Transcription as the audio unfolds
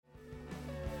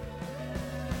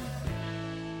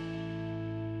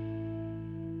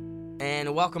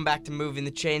and welcome back to Moving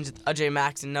the Chains with Ajay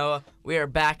Max and Noah. We are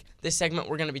back. This segment,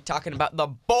 we're going to be talking about the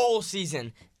bowl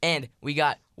season, and we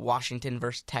got Washington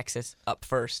versus Texas up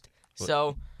first.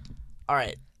 So, all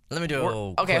right. Let me do a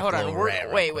little okay, hold on.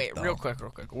 Wait, though. real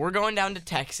quick. We're going down to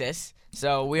Texas,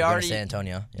 so We're going to San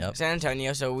Antonio. Yep. San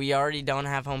Antonio, so we already don't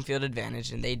have home field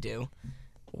advantage, and they do.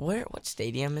 What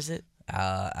stadium is it?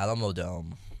 Alamo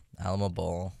Dome. Alamo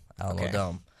Bowl. Alamo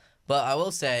Dome. But I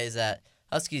will say is that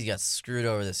Huskies got screwed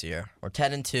over this year. We're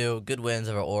 10-2, good wins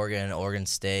over Oregon, Oregon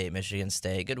State, Michigan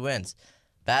State, good wins.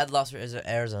 Bad loss for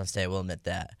Arizona State, we'll admit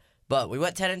that. But we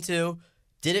went 10-2,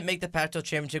 didn't make the Pac-12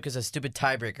 championship because of a stupid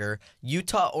tiebreaker.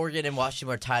 Utah, Oregon, and Washington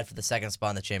were tied for the second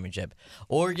spot in the championship.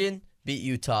 Oregon beat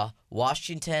Utah.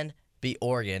 Washington beat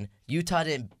Oregon. Utah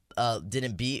didn't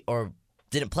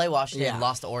play Washington,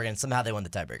 lost to Oregon. Somehow they won the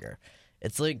tiebreaker.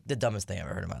 It's like the dumbest thing I've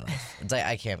ever heard in my life. It's like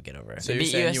I can't get over it. So you're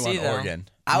saying you want USC, Oregon?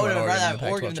 I would have rather have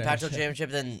Oregon in the Pac-12 championship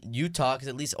than Utah because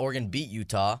at least Oregon beat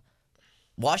Utah.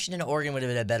 Washington and Oregon would have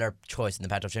been a better choice in the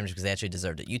Pac-12 championship because they actually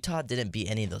deserved it. Utah didn't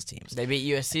beat any of those teams. They beat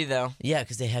USC, though. Yeah,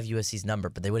 because they have USC's number,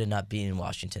 but they would have not beaten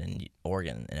Washington and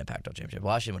Oregon in a Pac-12 championship.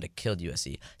 Washington would have killed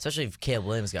USC, especially if Caleb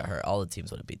Williams got hurt. All the teams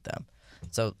would have beat them.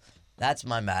 So that's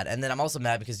my mad. And then I'm also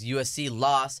mad because USC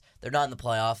lost. They're not in the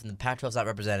playoff, and the Pac-12's not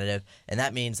representative, and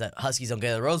that means that Huskies don't get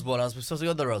to the Rose Bowl, and I was supposed to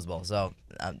go to the Rose Bowl. So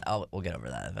we'll get over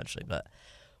that eventually. But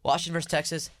Washington versus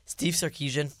Texas, Steve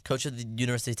Sarkisian, coach of the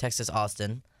University of Texas,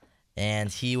 Austin,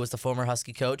 and he was the former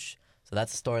Husky coach. So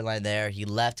that's the storyline there. He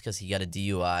left because he got a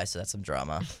DUI, so that's some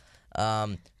drama.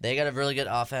 They got a really good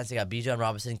offense. They got Bijan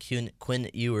Robinson, Quinn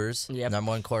Ewers, number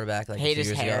one quarterback like Hate a few his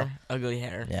years hair. ago. Ugly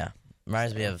hair. Yeah,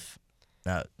 reminds me of.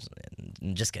 No,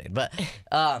 just kidding. But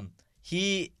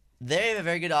they have a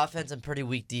very good offense and pretty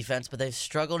weak defense, but they've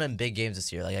struggled in big games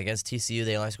this year. Like against TCU,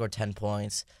 they only scored 10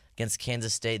 points. Against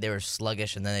Kansas State, they were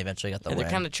sluggish, and then they eventually got the win. They're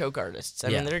kind of choke artists. I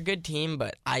mean, they're a good team,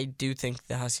 but I do think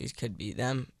the Huskies could beat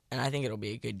them, and I think it'll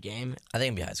be a good game. I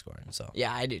think it'll be high scoring. So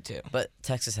yeah, I do too. But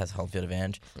Texas has home field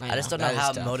advantage. I just don't that know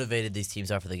how tough. motivated these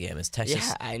teams are for the game. Is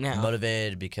Texas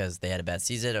motivated because they had a bad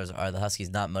season, or are the Huskies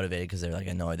not motivated because they're like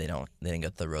annoyed they didn't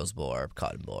get the Rose Bowl or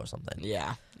Cotton Bowl or something?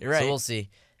 Yeah, you're right. So we'll see.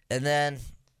 And then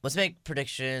let's make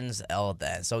predictions all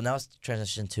then. So now let's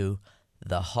transition to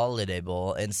the Holiday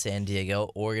Bowl in San Diego,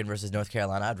 Oregon versus North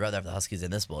Carolina. I'd rather have the Huskies in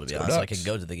this bowl, to be honest, so I can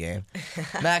go to the game.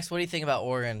 Max, what do you think about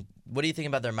Oregon? What do you think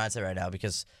about their mindset right now?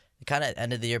 Because it kind of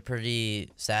ended the year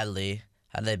pretty sadly.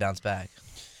 How did they bounce back?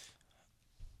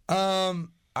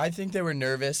 I think they were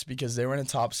nervous because they were in a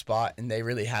top spot and they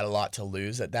really had a lot to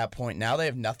lose at that point. Now they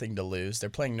have nothing to lose.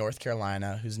 They're playing North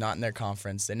Carolina, who's not in their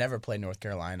conference. They never play North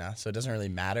Carolina, so it doesn't really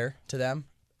matter to them.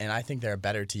 And I think they're a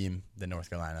better team than North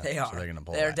Carolina. They are. So they're gonna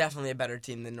pull They're that. definitely a better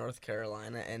team than North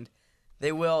Carolina, and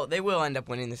they will end up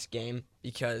winning this game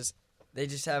because they're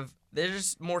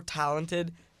just more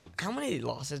talented. How many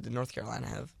losses did North Carolina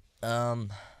have?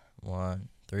 1,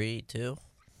 3, 2.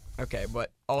 Okay,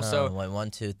 but also 1,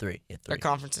 2, 3. Yeah, 3. their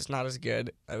conference is not as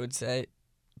good, I would say,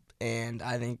 and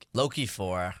I think Low-key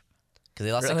 4, because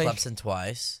they lost to Clemson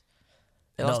twice.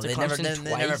 They lost to Clemson twice?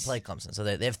 They never played Clemson, so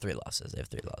they have 3 losses.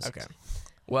 Okay.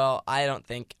 Well, I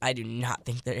do not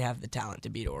think they have the talent to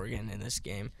beat Oregon in this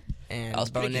game. And I was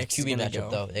Bo pretty good Nix is QB gonna matchup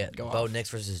though. Yeah, go Bo off. Nix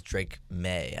versus Drake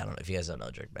May. I don't know if you guys don't know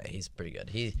Drake May. He's pretty good.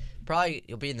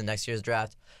 He'll be in the next year's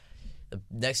draft. The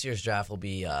next year's draft will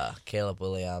be Caleb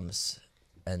Williams,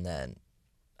 and then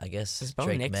I guess Is Bo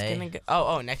Drake Nix May gonna go?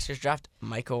 Oh, next year's draft,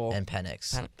 Michael and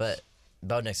Penix. But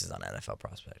Bo Nix is not an NFL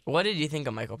prospect. What did you think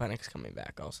of Michael Penix coming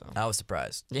back? Also, I was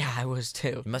surprised. yeah, I was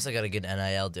too. He must have got a good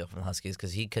NIL deal from the Huskies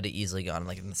because he could have easily gone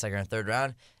like in the second or third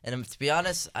round. And to be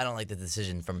honest, I don't like the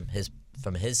decision from his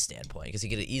standpoint because he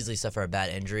could easily suffer a bad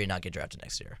injury and not get drafted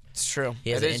next year. It's true. He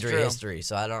has It an is injury true. history,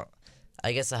 so I don't.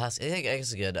 I guess the Huskies. I guess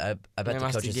it's good. I bet They the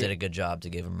must coaches get- did a good job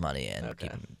to give him money and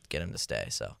get him to stay.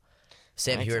 So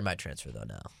Sam Makes Hewitt might transfer though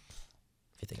now.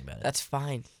 If you think about it, That's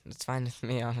fine. That's fine with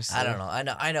me, honestly. I don't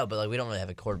know. I know, but like we don't really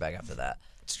have a quarterback after that.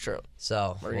 It's true.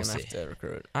 So We're we'll gonna see. have to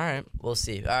recruit. All right. We'll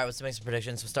see. All right, let's make some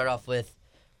predictions. We'll start off with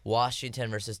Washington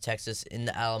versus Texas in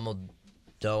the Alamo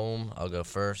Dome. I'll go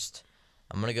first.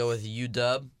 I'm gonna go with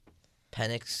UW.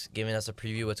 Penix giving us a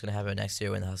preview of what's gonna happen next year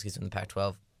when the Huskies win the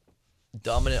Pac-12.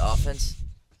 Dominant offense,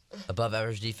 above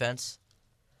average defense.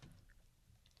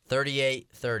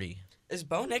 38-30. Is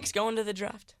Bo Nix going to the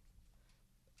draft?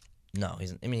 No,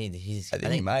 he's. I mean, he's. I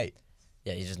think he might.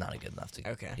 Yeah, he's just not good enough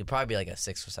to. Okay. He'll probably be like a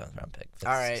 6th or 7th round pick.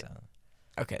 All right.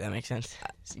 Okay, that makes sense.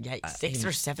 Yeah, 6th or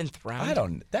 7th round. I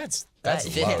don't. That's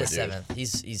 5th low, to dude.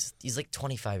 7th. He's like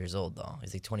 25 years old though.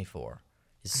 He's like 24.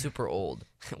 He's super old.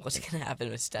 What's gonna happen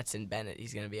with Stetson Bennett?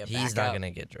 He's gonna be a He's backup. not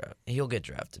gonna get drafted. He'll get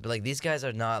drafted, but like these guys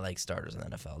are not like starters in the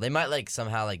NFL. They might like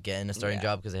somehow like get in a starting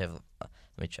job because they have. Let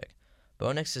me check.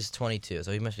 Bo Nix is 22,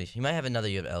 so he might have another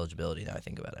year of eligibility now I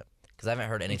think about it. Because I haven't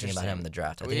heard anything about him in the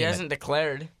draft. I Well, think he hasn't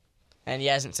declared, and he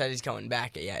hasn't said he's coming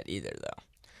back yet either, though.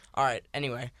 All right.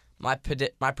 Anyway, my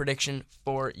prediction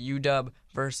for UW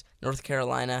versus North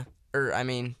Carolina,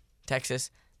 Texas.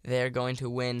 They're going to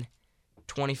win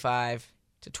 25-20.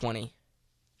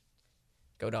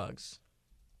 Go Dogs.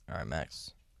 All right,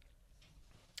 Max.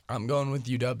 I'm going with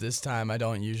UW this time. I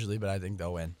don't usually, but I think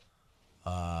they'll win.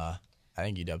 I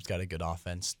think UW's got a good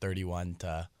offense,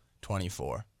 31-24.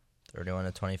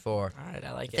 31-24. All right,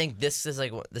 I like it. I think this is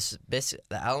like the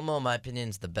Alamo, in my opinion,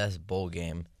 is the best bowl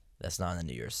game that's not in the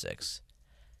New Year's Six.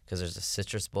 Because there's a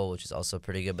Citrus Bowl, which is also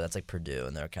pretty good, but that's like Purdue,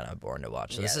 and they're kind of boring to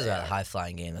watch. So this is a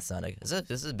high-flying game. That's not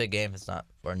this is a big game. It's not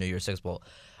for a New Year's Six Bowl.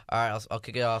 All right, I'll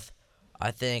kick it off.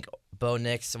 I think Bo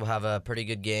Nix will have a pretty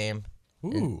good game.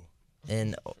 Ooh.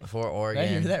 For Oregon. Did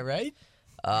I hear that right?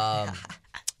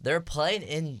 They're playing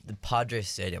in the Padres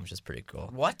Stadium, which is pretty cool.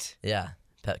 What? Yeah,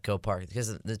 Petco Park,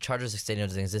 because the Chargers Stadium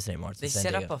doesn't exist anymore. They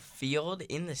set up a field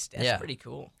in the stadium. That's pretty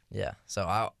cool. Yeah, so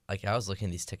I was looking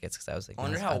at these tickets because I was like, I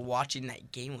wonder how watching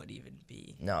that game would even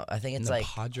be. No, I think it's in the like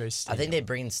Padres I Stadium. think they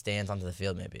bring stands onto the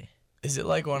field maybe. Is it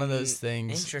like one of those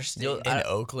things Interesting. in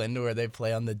Oakland where they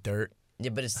play on the dirt? Yeah,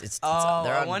 but it's they're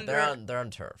I on wonder- they're on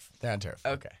turf. They're on turf.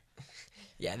 Okay.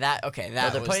 Yeah, that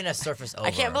They're was, putting a surface over.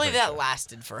 I can't I'm believe pretty that sure.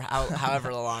 lasted for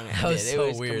however long it That was did. so It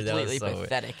was weird. That was completely so weird.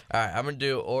 pathetic. All right, I'm gonna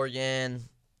do Oregon.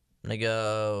 I'm gonna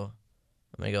go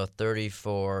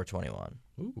 34-21.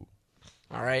 Ooh.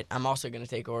 All right, I'm also going to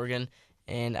take Oregon,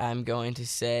 and I'm going to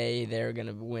say they're going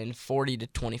to win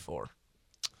 40-24.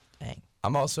 Dang.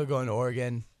 I'm also going to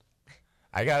Oregon.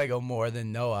 I gotta go more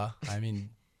than Noah. I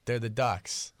mean, they're the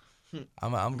Ducks.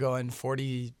 I'm going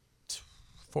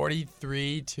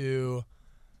 43-28.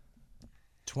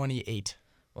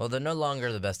 Well, they're no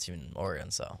longer the best team in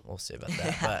Oregon, so we'll see about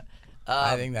that. But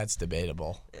I think that's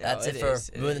debatable. that's it for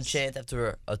Moon and Chant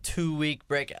after a 2-week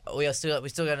break. We still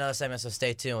got another segment, so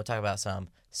stay tuned. We'll talk about some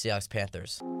Seahawks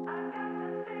Panthers.